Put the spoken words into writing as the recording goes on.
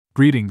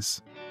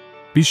Greetings!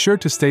 Be sure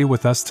to stay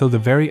with us till the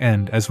very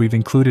end as we've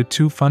included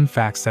 2 fun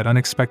facts at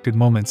unexpected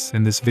moments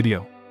in this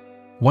video.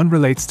 One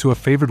relates to a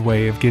favored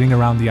way of getting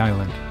around the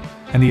island,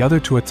 and the other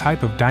to a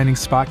type of dining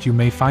spot you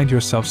may find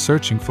yourself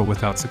searching for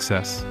without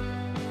success.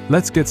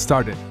 Let's get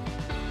started.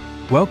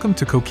 Welcome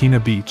to Coquina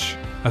Beach,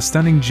 a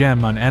stunning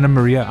gem on Anna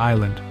Maria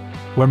Island,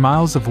 where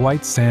miles of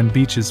white sand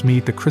beaches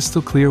meet the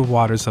crystal clear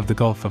waters of the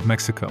Gulf of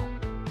Mexico.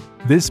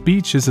 This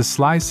beach is a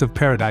slice of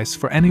paradise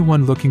for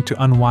anyone looking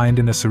to unwind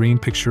in a serene,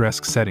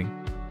 picturesque setting.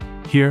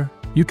 Here,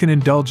 you can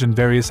indulge in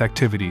various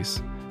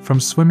activities, from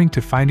swimming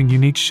to finding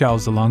unique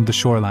shells along the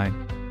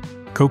shoreline.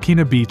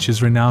 Coquina Beach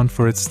is renowned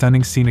for its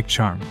stunning scenic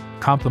charm,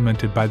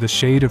 complemented by the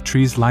shade of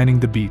trees lining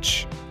the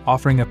beach,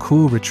 offering a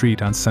cool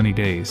retreat on sunny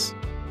days.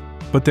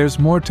 But there's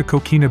more to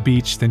Coquina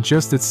Beach than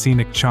just its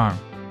scenic charm.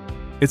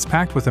 It's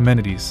packed with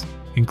amenities,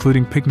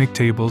 including picnic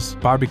tables,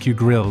 barbecue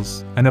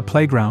grills, and a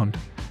playground,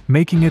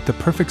 making it the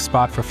perfect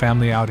spot for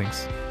family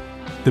outings.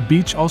 The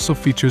beach also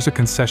features a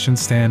concession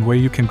stand where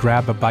you can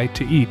grab a bite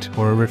to eat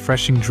or a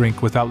refreshing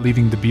drink without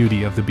leaving the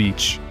beauty of the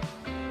beach.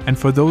 And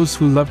for those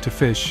who love to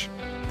fish,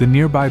 the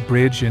nearby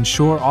bridge and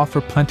shore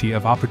offer plenty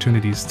of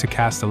opportunities to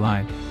cast a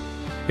line.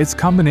 Its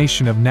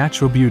combination of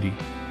natural beauty,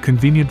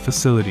 convenient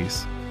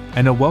facilities,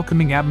 and a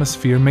welcoming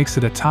atmosphere makes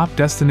it a top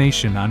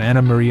destination on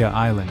Anna Maria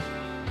Island.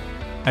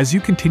 As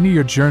you continue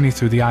your journey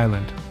through the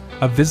island,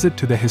 a visit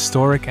to the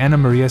historic Anna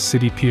Maria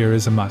City Pier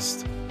is a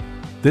must.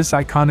 This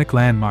iconic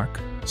landmark,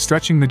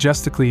 stretching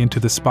majestically into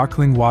the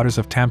sparkling waters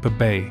of Tampa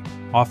Bay,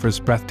 offers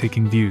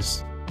breathtaking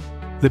views.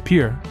 The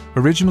pier,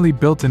 originally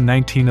built in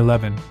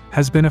 1911,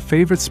 has been a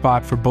favorite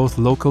spot for both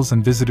locals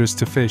and visitors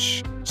to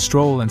fish,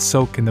 stroll and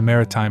soak in the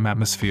maritime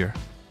atmosphere.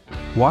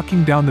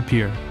 Walking down the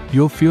pier,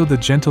 you'll feel the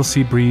gentle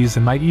sea breeze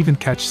and might even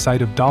catch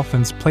sight of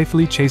dolphins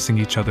playfully chasing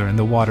each other in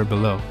the water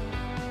below.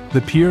 The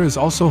pier is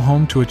also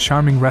home to a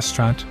charming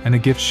restaurant and a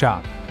gift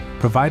shop,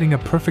 providing a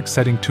perfect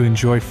setting to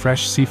enjoy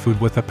fresh seafood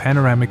with a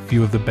panoramic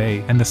view of the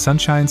bay and the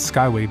Sunshine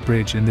Skyway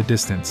Bridge in the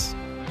distance.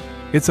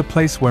 It's a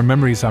place where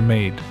memories are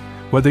made,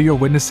 whether you're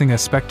witnessing a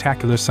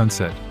spectacular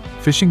sunset,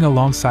 fishing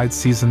alongside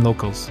seasoned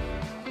locals,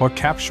 or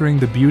capturing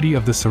the beauty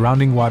of the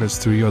surrounding waters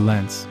through your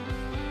lens.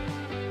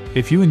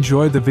 If you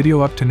enjoyed the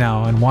video up to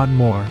now and want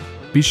more,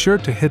 be sure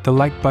to hit the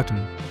like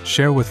button,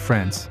 share with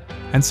friends,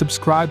 and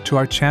subscribe to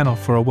our channel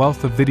for a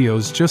wealth of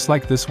videos just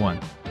like this one.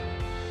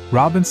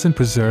 Robinson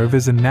Preserve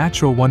is a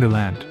natural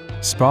wonderland,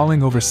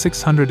 sprawling over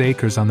 600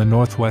 acres on the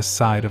northwest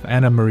side of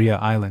Anna Maria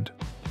Island.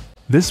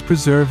 This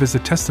preserve is a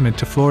testament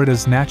to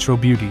Florida's natural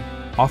beauty,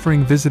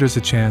 offering visitors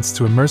a chance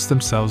to immerse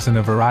themselves in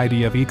a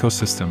variety of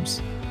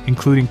ecosystems,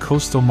 including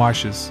coastal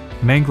marshes,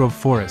 mangrove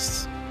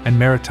forests, and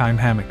maritime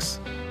hammocks.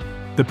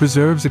 The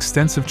preserve's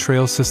extensive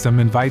trail system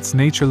invites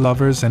nature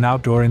lovers and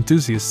outdoor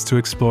enthusiasts to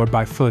explore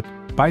by foot,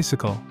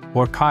 bicycle,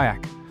 or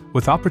kayak,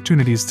 with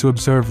opportunities to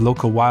observe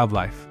local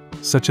wildlife,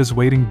 such as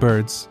wading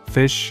birds,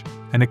 fish,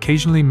 and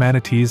occasionally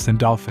manatees and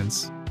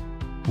dolphins.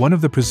 One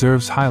of the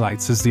preserve's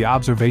highlights is the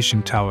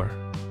observation tower,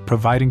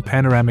 providing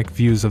panoramic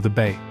views of the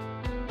bay.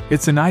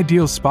 It's an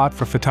ideal spot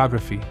for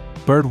photography,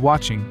 bird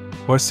watching,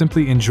 or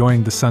simply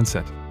enjoying the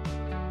sunset.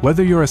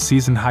 Whether you're a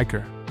seasoned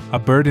hiker, a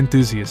bird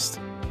enthusiast,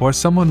 or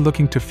someone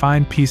looking to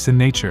find peace in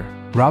nature,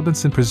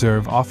 Robinson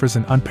Preserve offers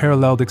an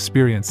unparalleled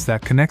experience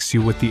that connects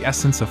you with the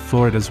essence of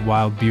Florida's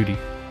wild beauty.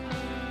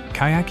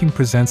 Kayaking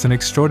presents an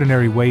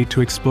extraordinary way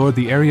to explore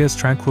the area's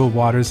tranquil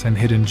waters and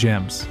hidden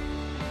gems.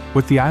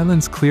 With the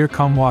island's clear,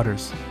 calm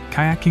waters,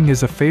 kayaking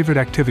is a favorite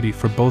activity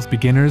for both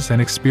beginners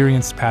and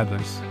experienced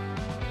paddlers.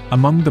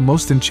 Among the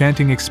most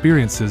enchanting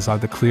experiences are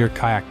the clear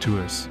kayak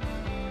tours.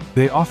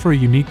 They offer a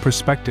unique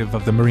perspective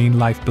of the marine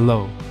life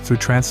below through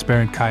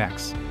transparent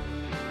kayaks.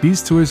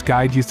 These tours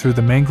guide you through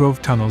the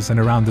mangrove tunnels and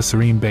around the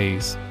serene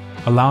bays,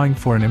 allowing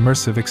for an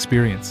immersive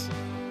experience.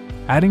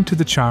 Adding to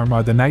the charm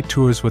are the night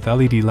tours with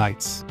LED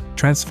lights,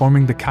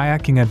 transforming the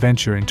kayaking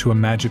adventure into a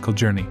magical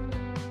journey.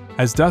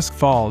 As dusk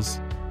falls,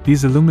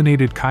 these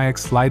illuminated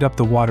kayaks light up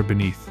the water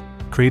beneath,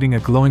 creating a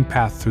glowing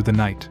path through the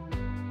night.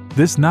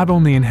 This not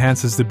only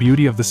enhances the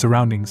beauty of the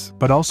surroundings,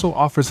 but also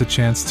offers a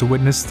chance to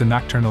witness the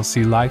nocturnal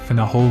sea life in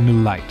a whole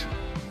new light.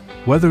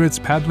 Whether it's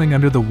paddling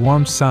under the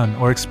warm sun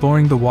or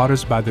exploring the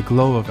waters by the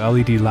glow of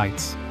LED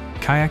lights,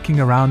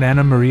 kayaking around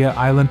Anna Maria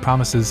Island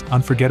promises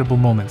unforgettable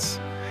moments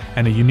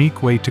and a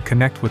unique way to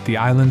connect with the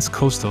island's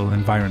coastal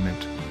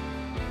environment.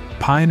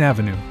 Pine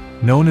Avenue,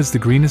 known as the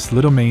greenest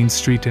little main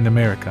street in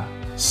America,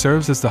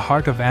 serves as the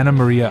heart of Anna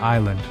Maria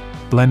Island,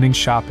 blending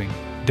shopping,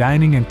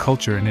 dining, and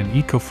culture in an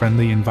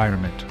eco-friendly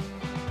environment.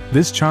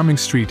 This charming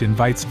street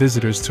invites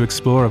visitors to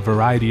explore a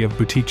variety of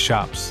boutique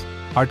shops,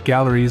 art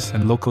galleries,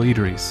 and local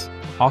eateries,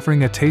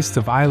 offering a taste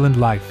of island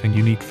life and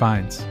unique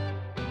finds.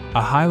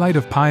 A highlight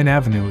of Pine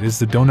Avenue is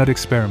the Donut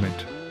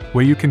Experiment,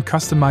 where you can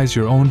customize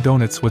your own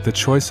donuts with a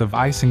choice of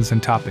icings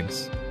and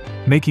toppings,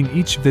 making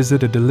each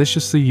visit a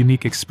deliciously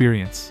unique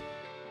experience.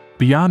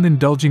 Beyond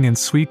indulging in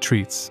sweet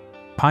treats,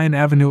 Pine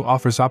Avenue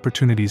offers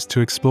opportunities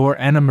to explore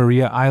Anna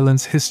Maria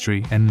Island's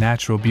history and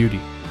natural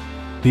beauty.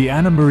 The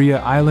Anna Maria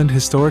Island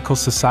Historical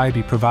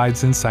Society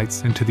provides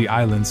insights into the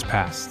island's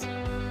past.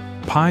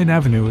 Pine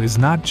Avenue is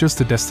not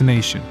just a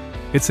destination,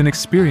 it's an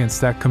experience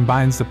that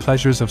combines the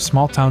pleasures of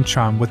small-town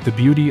charm with the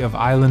beauty of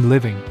island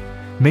living,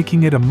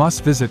 making it a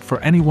must-visit for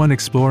anyone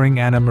exploring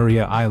Anna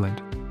Maria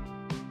Island.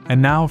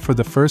 And now for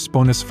the first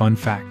bonus fun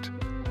fact.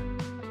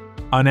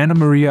 On Anna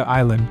Maria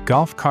Island,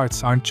 golf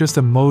carts aren't just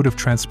a mode of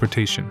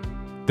transportation.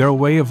 They're a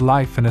way of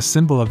life and a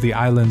symbol of the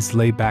island's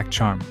laid-back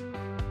charm.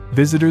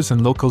 Visitors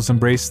and locals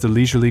embrace the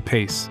leisurely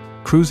pace,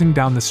 cruising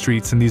down the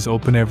streets in these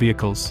open-air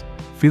vehicles,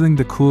 feeling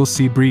the cool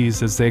sea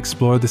breeze as they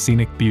explore the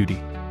scenic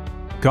beauty.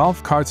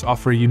 Golf carts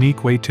offer a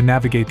unique way to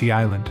navigate the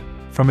island,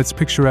 from its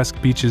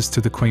picturesque beaches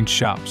to the quaint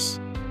shops.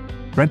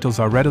 Rentals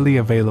are readily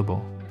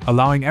available,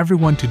 allowing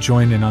everyone to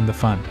join in on the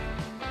fun.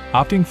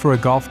 Opting for a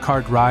golf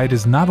cart ride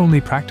is not only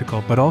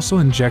practical but also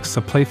injects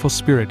a playful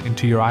spirit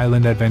into your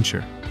island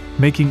adventure,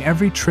 making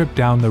every trip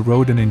down the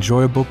road an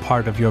enjoyable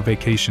part of your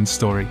vacation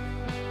story.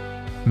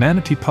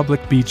 Manatee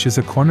Public Beach is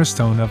a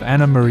cornerstone of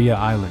Anna Maria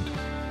Island.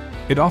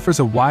 It offers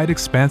a wide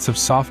expanse of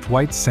soft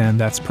white sand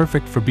that's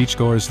perfect for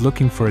beachgoers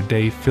looking for a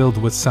day filled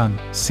with sun,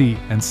 sea,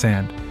 and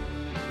sand.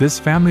 This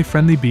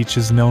family-friendly beach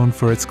is known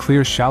for its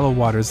clear, shallow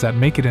waters that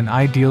make it an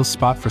ideal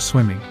spot for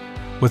swimming,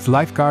 with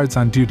lifeguards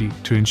on duty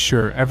to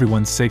ensure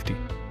everyone's safety.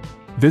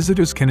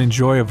 Visitors can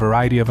enjoy a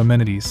variety of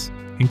amenities,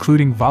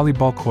 including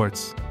volleyball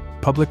courts,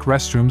 public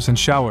restrooms, and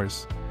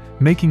showers,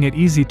 making it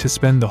easy to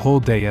spend the whole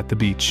day at the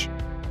beach.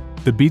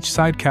 The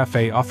Beachside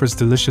Cafe offers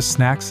delicious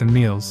snacks and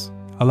meals,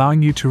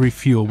 allowing you to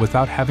refuel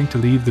without having to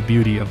leave the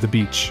beauty of the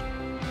beach.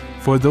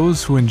 For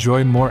those who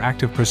enjoy more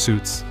active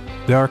pursuits,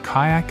 there are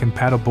kayak and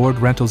paddleboard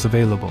rentals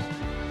available,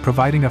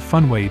 providing a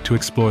fun way to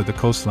explore the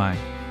coastline.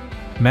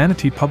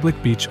 Manatee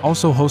Public Beach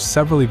also hosts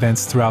several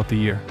events throughout the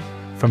year,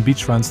 from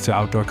beach runs to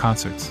outdoor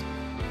concerts.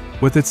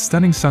 With its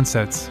stunning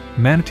sunsets,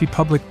 Manatee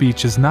Public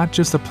Beach is not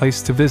just a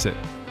place to visit,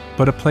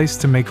 but a place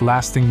to make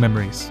lasting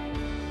memories.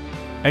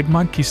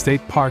 Egmont Key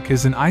State Park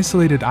is an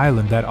isolated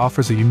island that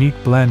offers a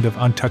unique blend of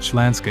untouched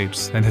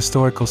landscapes and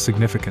historical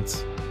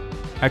significance.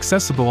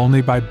 Accessible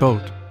only by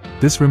boat,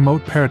 this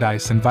remote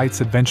paradise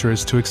invites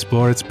adventurers to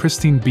explore its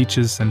pristine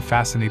beaches and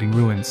fascinating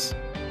ruins.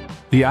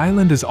 The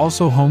island is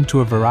also home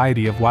to a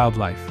variety of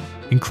wildlife,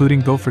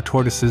 including gopher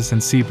tortoises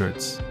and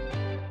seabirds.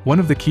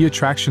 One of the key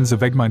attractions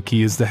of Egmont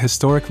Key is the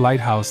historic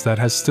lighthouse that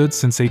has stood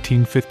since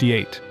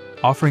 1858,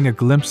 offering a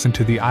glimpse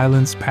into the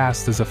island's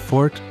past as a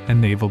fort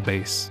and naval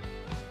base.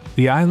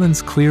 The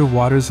island's clear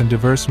waters and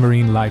diverse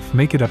marine life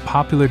make it a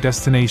popular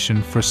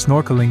destination for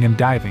snorkeling and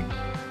diving,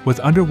 with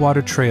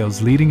underwater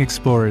trails leading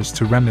explorers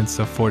to remnants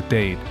of Fort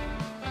Dade.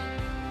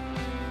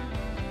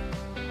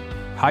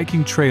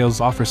 Hiking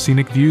trails offer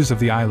scenic views of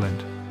the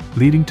island,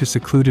 leading to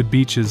secluded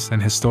beaches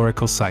and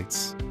historical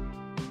sites.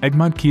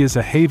 Egmont Key is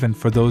a haven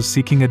for those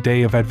seeking a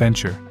day of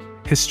adventure,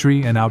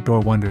 history, and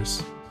outdoor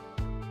wonders.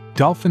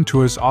 Dolphin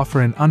tours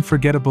offer an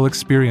unforgettable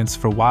experience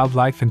for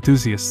wildlife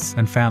enthusiasts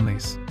and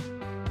families.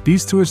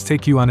 These tours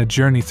take you on a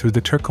journey through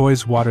the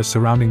turquoise water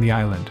surrounding the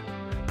island,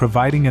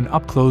 providing an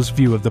up-close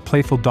view of the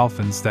playful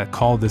dolphins that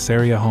call this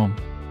area home.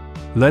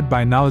 Led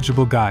by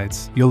knowledgeable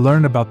guides, you'll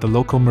learn about the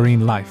local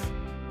marine life.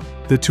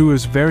 The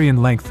tours vary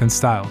in length and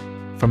style,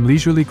 from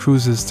leisurely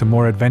cruises to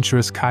more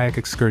adventurous kayak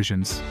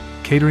excursions,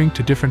 catering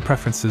to different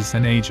preferences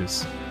and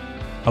ages.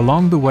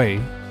 Along the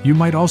way, you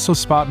might also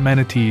spot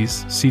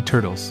manatees, sea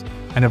turtles,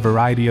 and a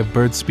variety of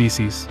bird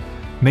species,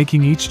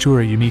 making each tour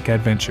a unique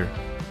adventure.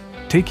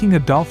 Taking a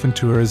dolphin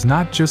tour is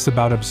not just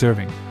about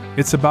observing,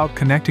 it's about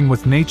connecting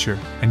with nature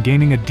and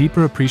gaining a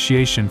deeper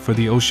appreciation for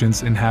the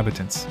ocean's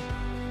inhabitants.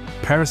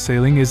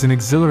 Parasailing is an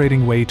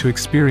exhilarating way to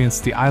experience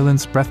the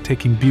island's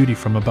breathtaking beauty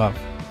from above.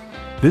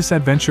 This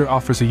adventure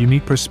offers a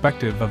unique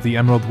perspective of the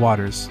emerald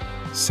waters,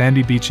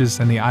 sandy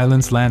beaches, and the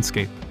island's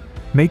landscape,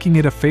 making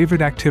it a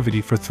favorite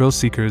activity for thrill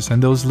seekers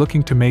and those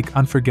looking to make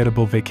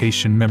unforgettable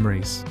vacation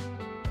memories.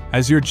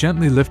 As you're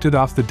gently lifted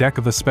off the deck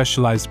of a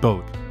specialized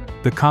boat,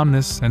 the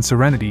calmness and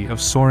serenity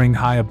of soaring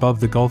high above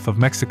the Gulf of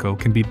Mexico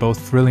can be both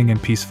thrilling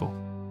and peaceful.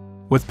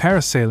 With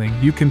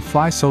parasailing, you can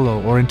fly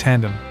solo or in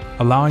tandem,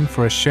 allowing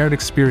for a shared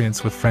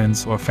experience with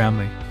friends or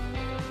family.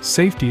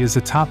 Safety is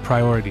a top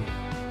priority,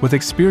 with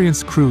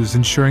experienced crews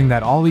ensuring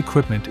that all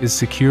equipment is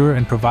secure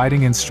and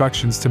providing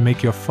instructions to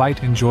make your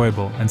flight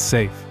enjoyable and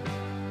safe.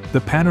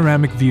 The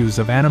panoramic views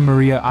of Anna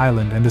Maria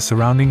Island and the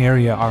surrounding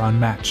area are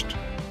unmatched.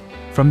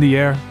 From the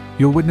air,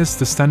 you'll witness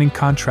the stunning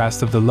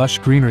contrast of the lush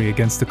greenery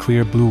against the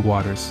clear blue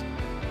waters,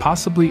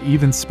 possibly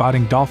even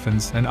spotting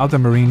dolphins and other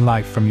marine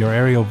life from your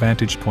aerial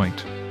vantage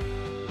point.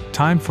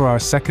 Time for our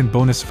second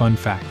bonus fun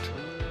fact.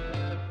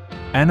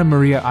 Anna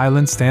Maria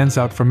Island stands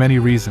out for many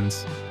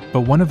reasons,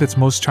 but one of its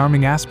most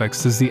charming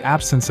aspects is the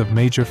absence of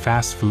major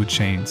fast food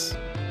chains.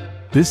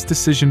 This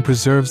decision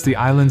preserves the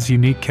island's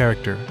unique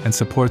character and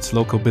supports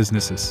local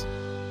businesses.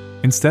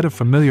 Instead of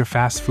familiar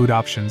fast food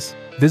options,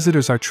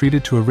 visitors are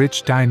treated to a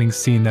rich dining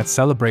scene that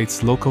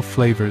celebrates local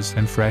flavors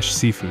and fresh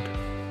seafood.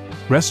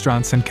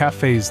 Restaurants and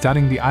cafes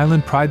dotting the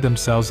island pride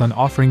themselves on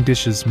offering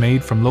dishes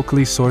made from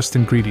locally sourced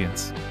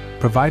ingredients,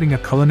 providing a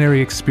culinary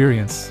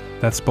experience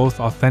that's both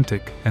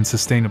authentic and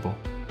sustainable.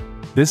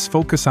 This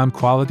focus on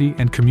quality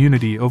and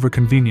community over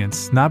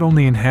convenience not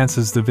only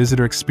enhances the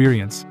visitor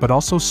experience but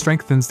also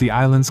strengthens the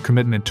island's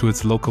commitment to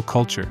its local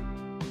culture.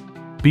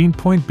 Bean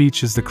Point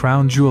Beach is the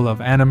crown jewel of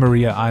Anna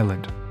Maria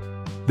Island.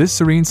 This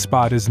serene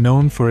spot is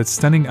known for its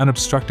stunning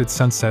unobstructed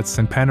sunsets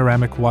and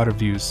panoramic water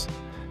views,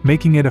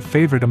 making it a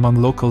favorite among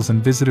locals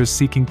and visitors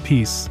seeking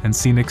peace and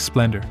scenic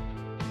splendor.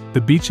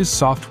 The beach's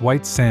soft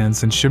white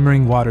sands and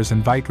shimmering waters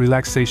invite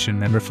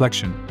relaxation and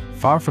reflection,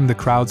 far from the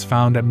crowds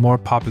found at more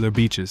popular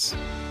beaches.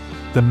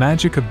 The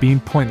magic of Bean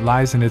Point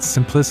lies in its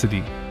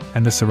simplicity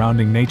and the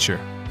surrounding nature.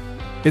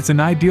 It's an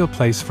ideal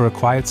place for a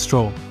quiet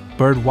stroll,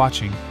 bird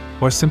watching,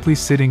 or simply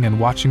sitting and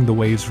watching the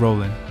waves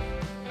roll in.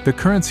 The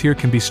currents here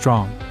can be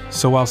strong,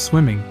 so while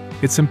swimming,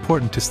 it's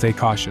important to stay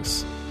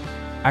cautious.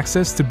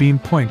 Access to Bean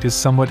Point is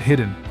somewhat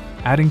hidden,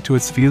 adding to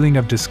its feeling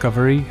of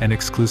discovery and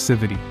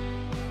exclusivity.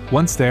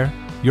 Once there,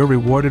 you're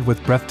rewarded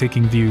with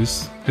breathtaking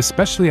views,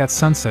 especially at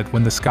sunset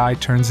when the sky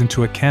turns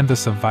into a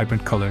canvas of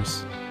vibrant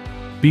colors.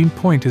 Bean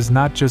Point is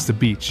not just a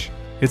beach,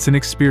 it's an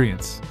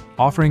experience,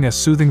 offering a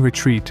soothing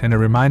retreat and a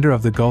reminder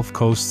of the Gulf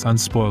Coast's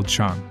unspoiled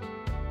charm.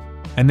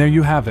 And there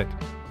you have it.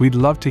 We'd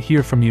love to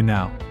hear from you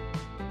now.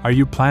 Are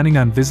you planning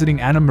on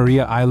visiting Anna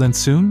Maria Island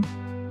soon?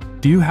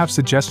 Do you have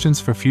suggestions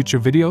for future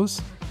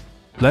videos?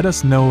 Let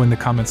us know in the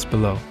comments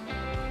below.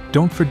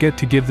 Don't forget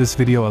to give this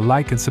video a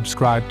like and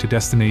subscribe to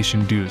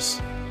Destination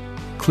Do's.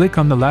 Click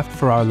on the left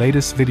for our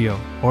latest video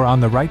or on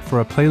the right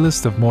for a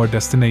playlist of more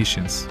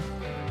destinations.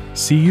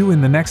 See you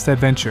in the next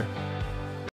adventure.